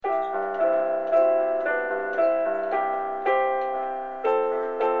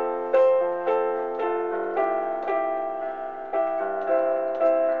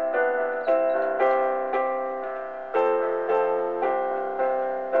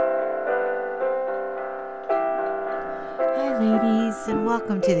ladies, and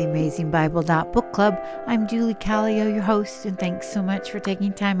welcome to the Amazing Bible Book Club. I'm Julie Callio, your host, and thanks so much for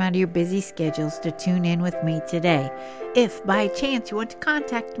taking time out of your busy schedules to tune in with me today. If by chance you want to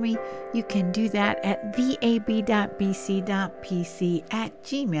contact me, you can do that at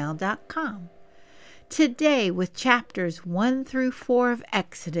vab.bc.pc@gmail.com. Today, with chapters 1 through 4 of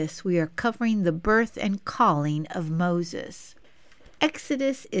Exodus, we are covering the birth and calling of Moses.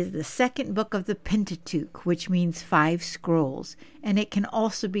 Exodus is the second book of the Pentateuch, which means 5 scrolls, and it can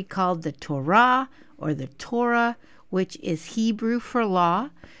also be called the Torah or the Torah, which is Hebrew for law.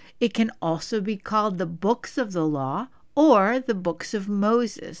 It can also be called the books of the law or the books of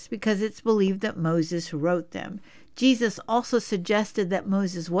Moses, because it's believed that Moses wrote them. Jesus also suggested that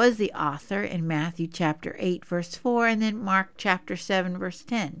Moses was the author in Matthew chapter 8, verse 4, and then Mark chapter 7, verse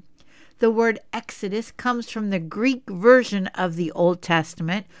 10. The word Exodus comes from the Greek version of the Old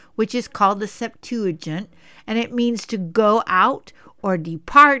Testament, which is called the Septuagint, and it means to go out or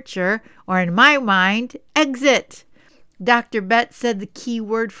departure, or in my mind, exit. Dr. Betts said the key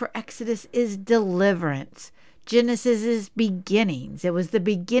word for Exodus is deliverance. Genesis is beginnings. It was the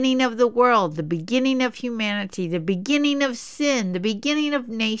beginning of the world, the beginning of humanity, the beginning of sin, the beginning of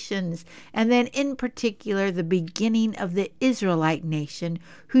nations, and then in particular the beginning of the Israelite nation,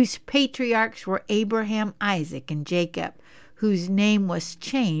 whose patriarchs were Abraham, Isaac, and Jacob, whose name was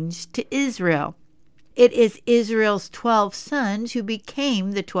changed to Israel. It is Israel's 12 sons who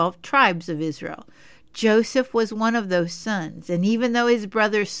became the 12 tribes of Israel. Joseph was one of those sons, and even though his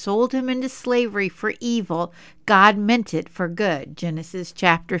brothers sold him into slavery for evil, God meant it for good, Genesis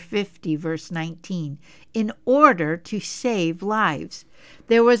chapter 50, verse 19, in order to save lives.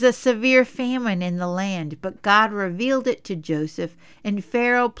 There was a severe famine in the land, but God revealed it to Joseph, and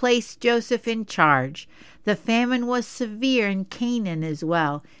Pharaoh placed Joseph in charge. The famine was severe in Canaan as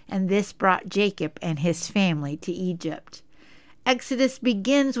well, and this brought Jacob and his family to Egypt. Exodus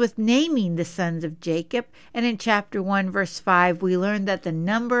begins with naming the sons of Jacob, and in chapter 1, verse 5, we learn that the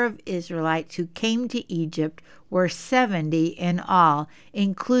number of Israelites who came to Egypt were 70 in all,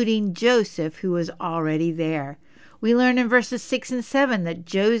 including Joseph, who was already there. We learn in verses 6 and 7 that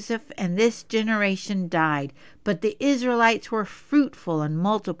Joseph and this generation died, but the Israelites were fruitful and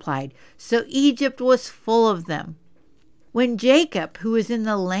multiplied, so Egypt was full of them. When Jacob, who was in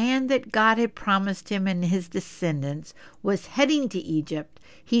the land that God had promised him and his descendants, was heading to Egypt,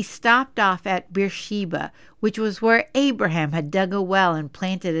 he stopped off at Beersheba, which was where Abraham had dug a well and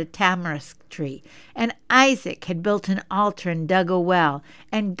planted a tamarisk tree, and Isaac had built an altar and dug a well,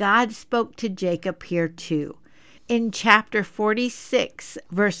 and God spoke to Jacob here too. In chapter 46,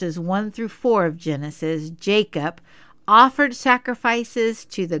 verses 1 through 4 of Genesis, Jacob offered sacrifices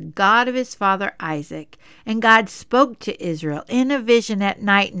to the God of his father Isaac, and God spoke to Israel in a vision at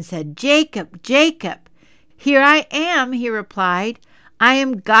night and said, "Jacob, Jacob." "Here I am," he replied. "I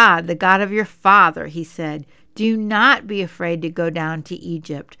am God, the God of your father," he said. "Do not be afraid to go down to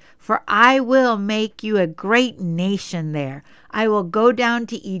Egypt, for I will make you a great nation there. I will go down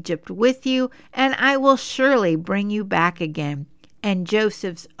to Egypt with you, and I will surely bring you back again, and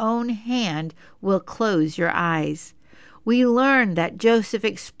Joseph's own hand will close your eyes." We learn that Joseph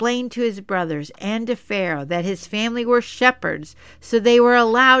explained to his brothers and to Pharaoh that his family were shepherds, so they were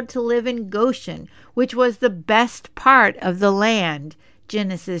allowed to live in Goshen, which was the best part of the land,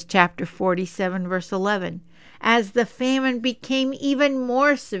 Genesis chapter 47, verse 11. As the famine became even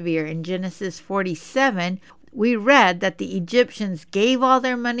more severe in Genesis 47, we read that the Egyptians gave all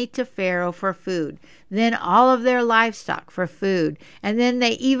their money to Pharaoh for food, then all of their livestock for food, and then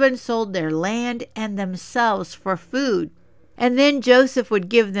they even sold their land and themselves for food. And then Joseph would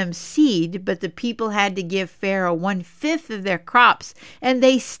give them seed, but the people had to give Pharaoh 1/5 of their crops, and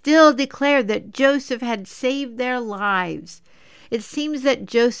they still declared that Joseph had saved their lives. It seems that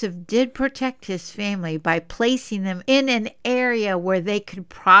Joseph did protect his family by placing them in an area where they could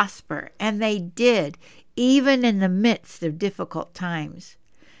prosper, and they did, even in the midst of difficult times.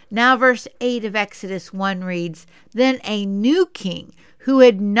 Now verse 8 of Exodus 1 reads, "Then a new king who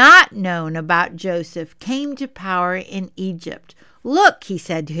had not known about Joseph came to power in Egypt. 'Look,' he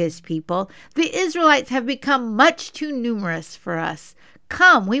said to his people, 'the Israelites have become much too numerous for us.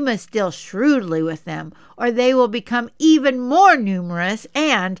 Come, we must deal shrewdly with them, or they will become even more numerous,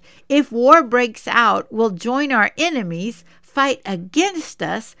 and, if war breaks out, will join our enemies, fight against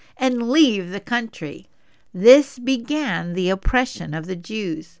us, and leave the country.' This began the oppression of the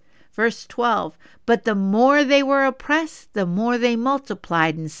Jews. Verse 12, "But the more they were oppressed, the more they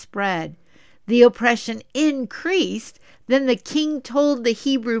multiplied and spread. The oppression increased. Then the king told the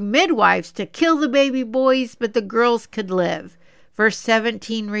Hebrew midwives to kill the baby boys, but the girls could live." Verse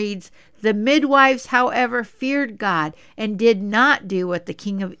 17 reads, "The midwives, however, feared God and did not do what the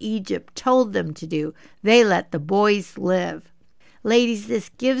king of Egypt told them to do. They let the boys live." Ladies,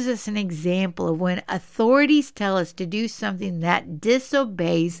 this gives us an example of when authorities tell us to do something that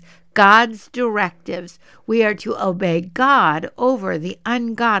disobeys God's directives. We are to obey God over the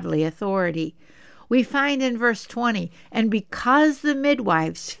ungodly authority. We find in verse 20, "And because the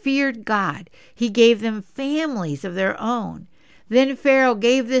midwives feared God, he gave them families of their own. Then Pharaoh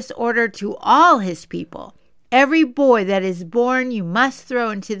gave this order to all his people: Every boy that is born you must throw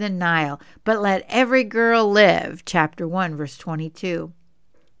into the Nile, but let every girl live." Chapter 1, verse 22.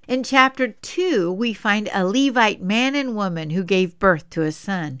 In chapter 2, we find a Levite man and woman who gave birth to a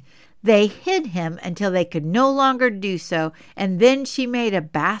son. They hid him until they could no longer do so, and then she made a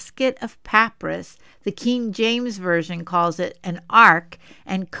basket of papyrus. The King James Version calls it an ark,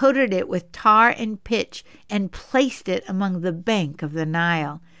 and coated it with tar and pitch and placed it among the bank of the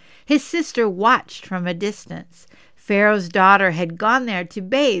Nile. His sister watched from a distance. Pharaoh's daughter had gone there to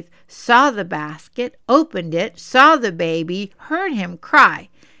bathe, saw the basket, opened it, saw the baby, heard him cry,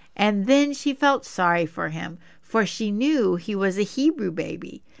 and then she felt sorry for him, for she knew he was a Hebrew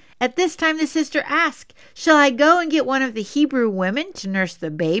baby. At this time the sister asked, "Shall I go and get one of the Hebrew women to nurse the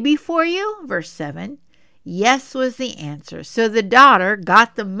baby for you?" Verse 7. Yes was the answer. So the daughter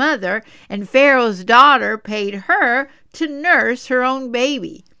got the mother, and Pharaoh's daughter paid her to nurse her own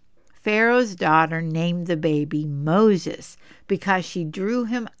baby. Pharaoh's daughter named the baby Moses because she drew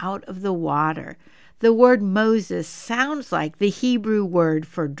him out of the water. The word Moses sounds like the Hebrew word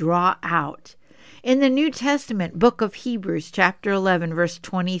for draw out. In the New Testament book of Hebrews, chapter 11, verse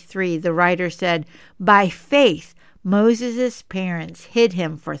 23, the writer said, "By faith, Moses' parents hid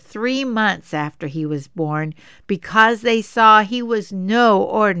him for 3 months after he was born because they saw he was no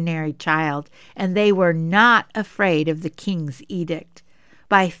ordinary child, and they were not afraid of the king's edict."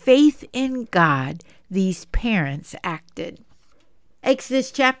 By faith in God, these parents acted. Exodus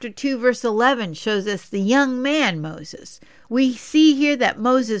chapter 2 verse 11 shows us the young man Moses. We see here that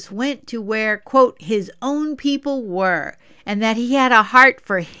Moses went to where, quote, his own people were, and that he had a heart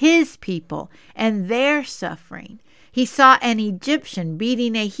for his people and their suffering. He saw an Egyptian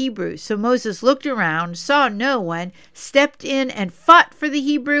beating a Hebrew, so Moses looked around, saw no one, stepped in and fought for the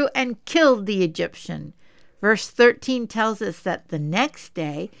Hebrew and killed the Egyptian. Verse 13 tells us that the next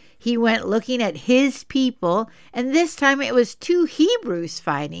day he went looking at his people, and this time it was 2 Hebrews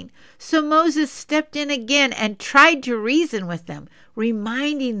fighting. So Moses stepped in again and tried to reason with them,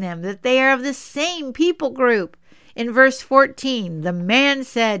 reminding them that they are of the same people group. In verse 14, the man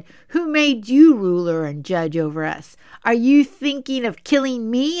said, "Who made you ruler and judge over us? Are you thinking of killing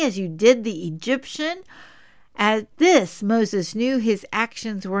me as you did the Egyptian?" At this, Moses knew his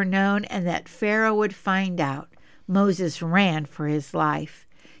actions were known and that Pharaoh would find out. Moses ran for his life.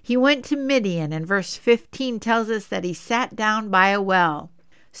 He went to Midian, and verse 15 tells us that he sat down by a well.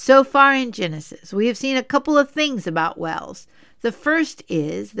 So far in Genesis, we have seen a couple of things about wells. The first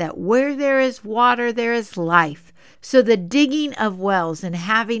is that where there is water, there is life. So the digging of wells and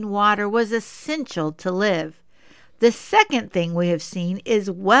having water was essential to live. The second thing we have seen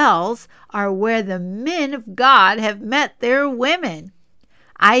is wells are where the men of God have met their women.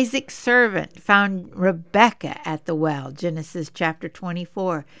 Isaac's servant found Rebekah at the well, Genesis chapter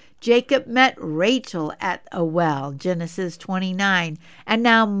 24. Jacob met Rachel at a well, Genesis 29. And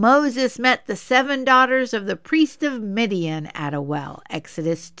now Moses met the 7 daughters of the priest of Midian at a well,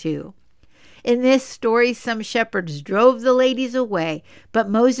 Exodus 2. In this story, some shepherds drove the ladies away, but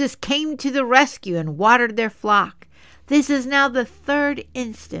Moses came to the rescue and watered their flock. This is now the 3rd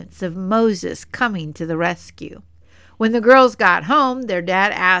instance of Moses coming to the rescue. When the girls got home, their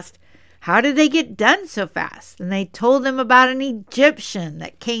dad asked, "How did they get done so fast?" And they told them about an Egyptian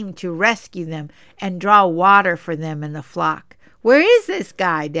that came to rescue them and draw water for them in the flock. "Where is this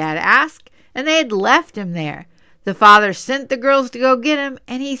guy?" Dad asked, and they had left him there. The father sent the girls to go get him,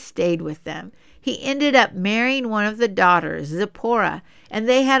 and he stayed with them. He ended up marrying one of the daughters, Zipporah, and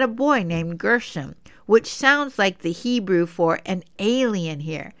they had a boy named Gershom, which sounds like the Hebrew for an alien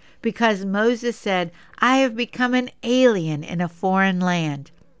here, because Moses said, "I have become an alien in a foreign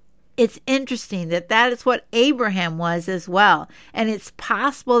land." It's interesting that that is what Abraham was as well, and it's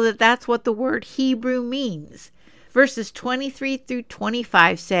possible that that's what the word Hebrew means. Verses 23 through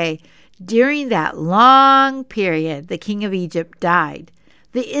 25 say, "During that long period, the king of Egypt died.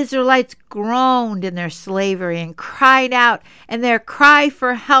 The Israelites groaned in their slavery and cried out, and their cry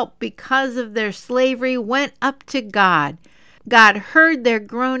for help because of their slavery went up to God. God heard their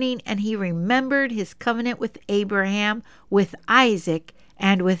groaning, and he remembered his covenant with Abraham, with Isaac,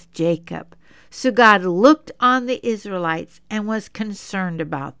 and with Jacob. So God looked on the Israelites and was concerned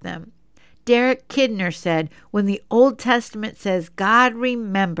about them. Derek Kidner said, when the Old Testament says God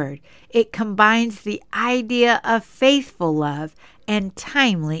remembered, it combines the idea of faithful love and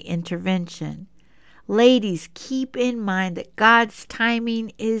timely intervention. Ladies, keep in mind that God's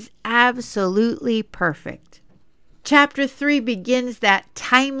timing is absolutely perfect. Chapter 3 begins that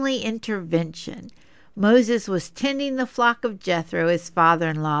timely intervention. Moses was tending the flock of Jethro, his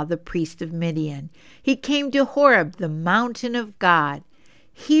father-in-law, the priest of Midian. He came to Horeb, the mountain of God.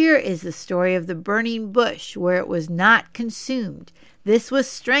 Here is the story of the burning bush where it was not consumed. This was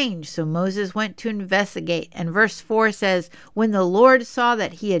strange, so Moses went to investigate. And verse 4 says, when the Lord saw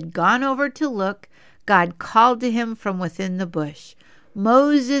that he had gone over to look, God called to him from within the bush,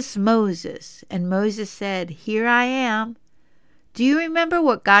 Moses, Moses. And Moses said, here I am. Do you remember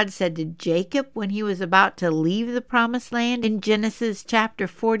what God said to Jacob when he was about to leave the promised land in Genesis chapter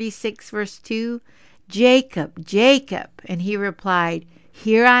 46, verse 2? Jacob, Jacob. And he replied,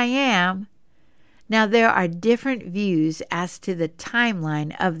 here I am. Now there are different views as to the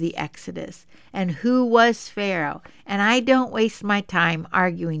timeline of the Exodus and who was Pharaoh, and I don't waste my time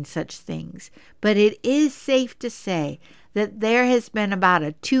arguing such things, but it is safe to say that there has been about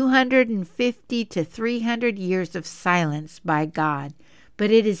a 250 to 300 years of silence by God. But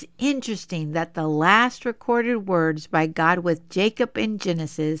it is interesting that the last recorded words by God with Jacob in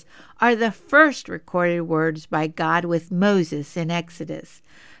Genesis are the first recorded words by God with Moses in Exodus.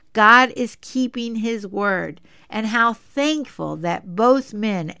 God is keeping his word, and how thankful that both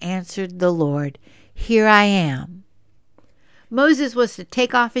men answered the Lord, here I am. Moses was to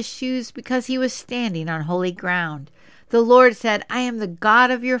take off his shoes because he was standing on holy ground. The Lord said, I am the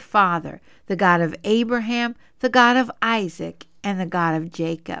God of your father, the God of Abraham, the God of Isaac, and the God of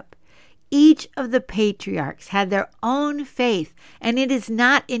Jacob. Each of the patriarchs had their own faith, and it is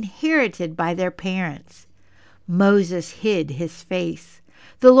not inherited by their parents. Moses hid his face.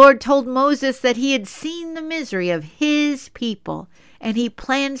 The Lord told Moses that he had seen the misery of his people, and he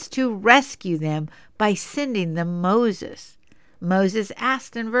plans to rescue them by sending them Moses. Moses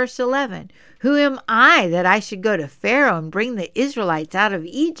asked in verse 11, who am I that I should go to Pharaoh and bring the Israelites out of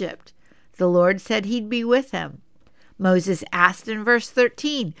Egypt? The Lord said he'd be with him. Moses asked in verse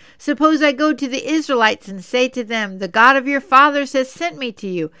 13, suppose I go to the Israelites and say to them, the God of your fathers has sent me to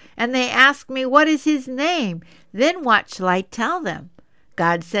you, and they ask me, what is his name? Then what shall I tell them?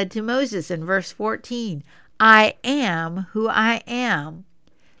 God said to Moses in verse 14, I am who I am.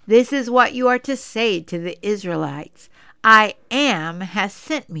 This is what you are to say to the Israelites. I am has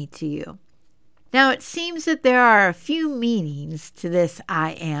sent me to you. Now it seems that there are a few meanings to this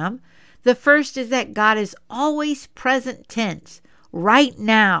I am. The first is that God is always present tense. Right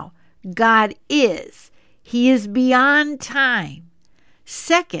now, God is. He is beyond time.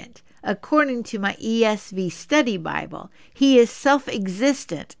 Second, according to my ESV study Bible, he is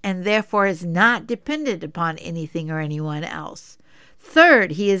self-existent and therefore is not dependent upon anything or anyone else.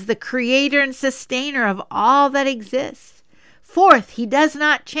 Third, he is the creator and sustainer of all that exists. Fourth, he does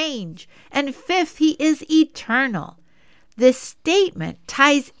not change. And fifth, he is eternal. This statement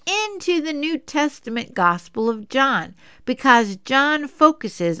ties into the New Testament Gospel of John because John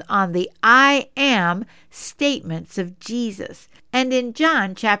focuses on the I am statements of Jesus. And in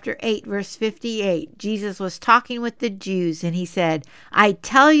John chapter 8, verse 58, Jesus was talking with the Jews and he said, I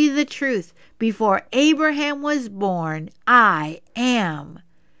tell you the truth, before Abraham was born, I am.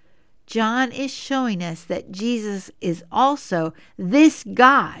 John is showing us that Jesus is also this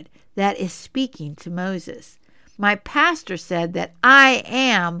God that is speaking to Moses. My pastor said that I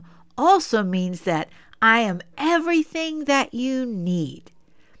am also means that I am everything that you need.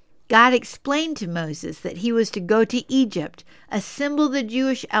 God explained to Moses that he was to go to Egypt, assemble the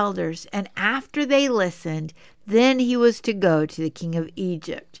Jewish elders, and after they listened, then he was to go to the king of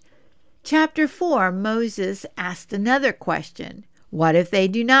Egypt. Chapter 4, Moses asked another question. What if they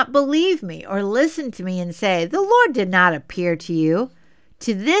do not believe me or listen to me and say, the Lord did not appear to you?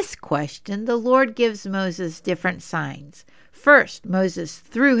 To this question, the Lord gives Moses different signs. First, Moses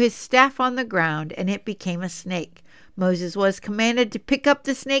threw his staff on the ground and it became a snake. Moses was commanded to pick up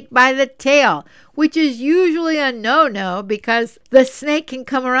the snake by the tail, which is usually a no-no because the snake can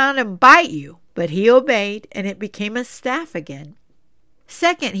come around and bite you. But he obeyed and it became a staff again.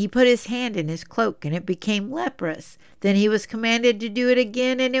 Second, he put his hand in his cloak and it became leprous. Then he was commanded to do it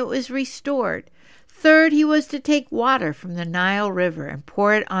again and it was restored. Third, he was to take water from the Nile River and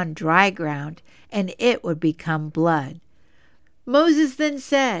pour it on dry ground, and it would become blood. Moses then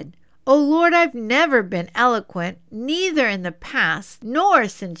said, O Lord, I've never been eloquent, neither in the past, nor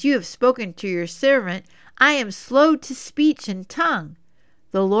since you have spoken to your servant. I am slow to speech and tongue.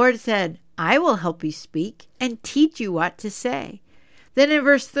 The Lord said, I will help you speak and teach you what to say." Then in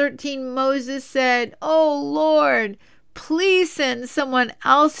verse 13, Moses said, "Oh Lord, please send someone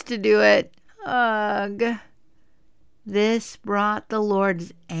else to do it." Ugh. This brought the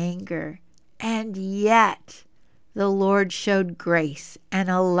Lord's anger, and yet the Lord showed grace and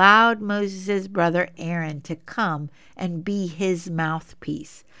allowed Moses' brother Aaron to come and be his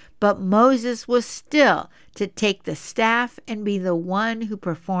mouthpiece. But Moses was still to take the staff and be the one who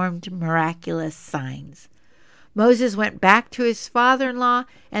performed miraculous signs. Moses went back to his father-in-law,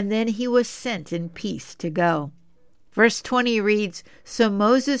 and then he was sent in peace to go. Verse 20 reads, "So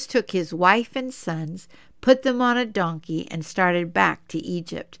Moses took his wife and sons, put them on a donkey, and started back to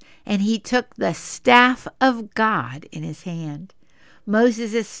Egypt. And he took the staff of God in his hand."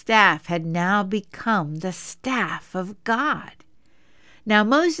 Moses' staff had now become the staff of God. Now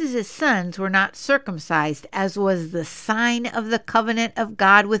Moses' sons were not circumcised, as was the sign of the covenant of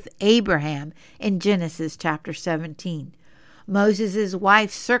God with Abraham in Genesis chapter 17. Moses'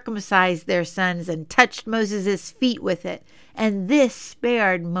 wife circumcised their sons and touched Moses' feet with it, and this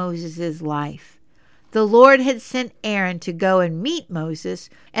spared Moses' life. The Lord had sent Aaron to go and meet Moses,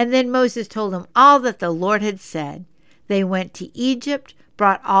 and then Moses told him all that the Lord had said. They went to Egypt,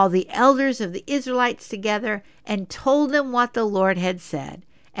 brought all the elders of the Israelites together, and told them what the Lord had said.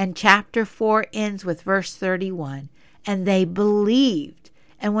 And chapter 4 ends with verse 31. "And they believed,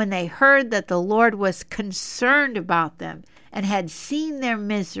 and when they heard that the Lord was concerned about them and had seen their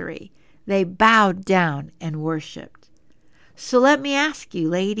misery, they bowed down and worshipped." So let me ask you,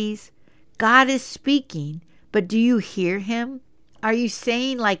 ladies, God is speaking, but do you hear him? Are you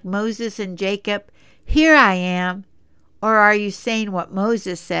saying like Moses and Jacob, "Here I am"? Or are you saying what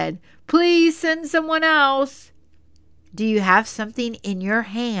Moses said, "Please send someone else"? Do you have something in your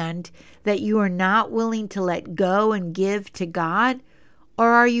hand that you are not willing to let go and give to God? Or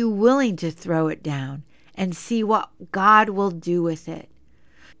are you willing to throw it down and see what God will do with it?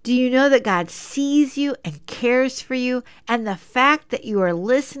 Do you know that God sees you and cares for you? And the fact that you are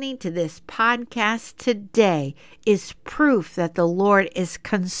listening to this podcast today is proof that the Lord is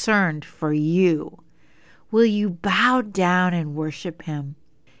concerned for you. Will you bow down and worship him?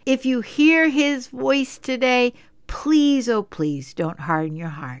 If you hear his voice today, please, oh please, don't harden your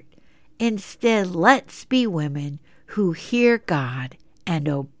heart. Instead, let's be women who hear God and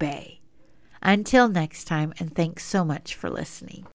obey. Until next time, and thanks so much for listening.